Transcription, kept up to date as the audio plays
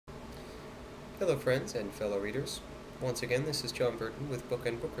Hello friends and fellow readers. Once again, this is John Burton with Book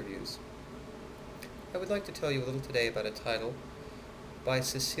and Book Reviews. I would like to tell you a little today about a title by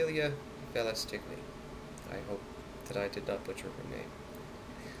Cecilia Valestigny. I hope that I did not butcher her name.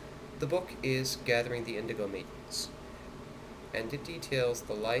 The book is Gathering the Indigo Maidens, and it details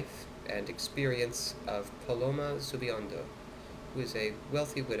the life and experience of Paloma Zubiondo, who is a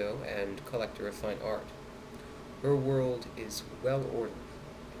wealthy widow and collector of fine art. Her world is well-ordered,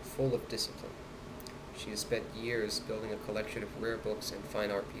 full of discipline. She has spent years building a collection of rare books and fine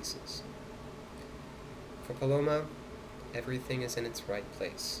art pieces. For Paloma, everything is in its right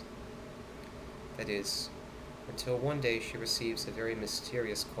place. That is, until one day she receives a very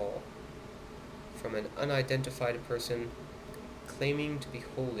mysterious call from an unidentified person claiming to be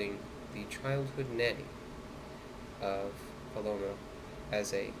holding the childhood nanny of Paloma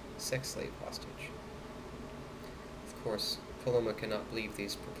as a sex slave hostage. Of course, Paloma cannot believe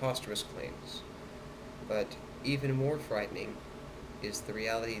these preposterous claims, but even more frightening is the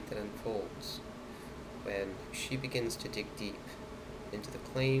reality that unfolds when she begins to dig deep into the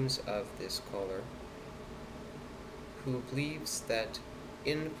claims of this caller, who believes that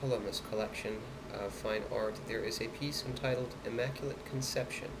in Paloma's collection of fine art there is a piece entitled Immaculate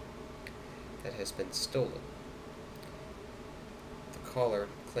Conception that has been stolen. The caller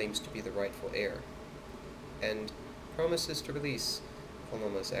claims to be the rightful heir, and promises to release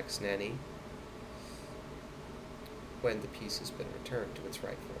Paloma's ex-nanny when the piece has been returned to its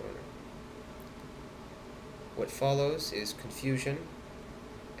rightful owner. What follows is confusion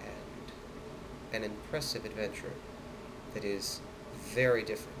and an impressive adventure that is very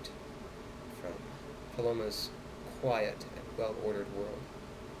different from Paloma's quiet and well-ordered world.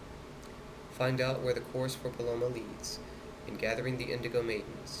 Find out where the course for Paloma leads in Gathering the Indigo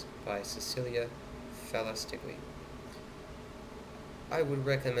Maidens by Cecilia Valestigny. I would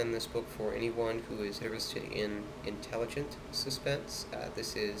recommend this book for anyone who is interested in intelligent suspense.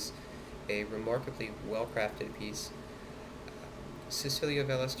 This is a remarkably well-crafted piece. Cecilia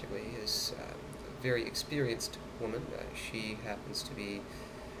Valestigny is a very experienced woman. She happens to be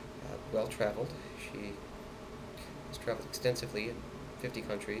well-traveled. She has traveled extensively in 50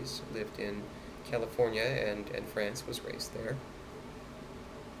 countries, lived in California and France, was raised there.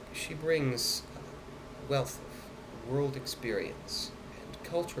 She brings wealth of world experience and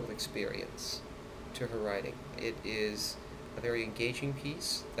cultural experience to her writing. It is a very engaging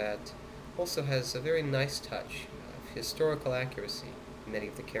piece that also has a very nice touch of historical accuracy. Many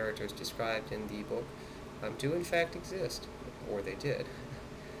of the characters described in the book do in fact exist, or they did.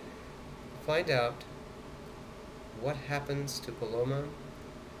 Find out what happens to Paloma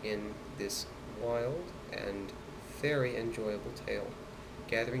in this wild and very enjoyable tale,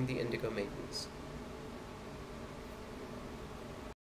 Gathering the Indigo Maidens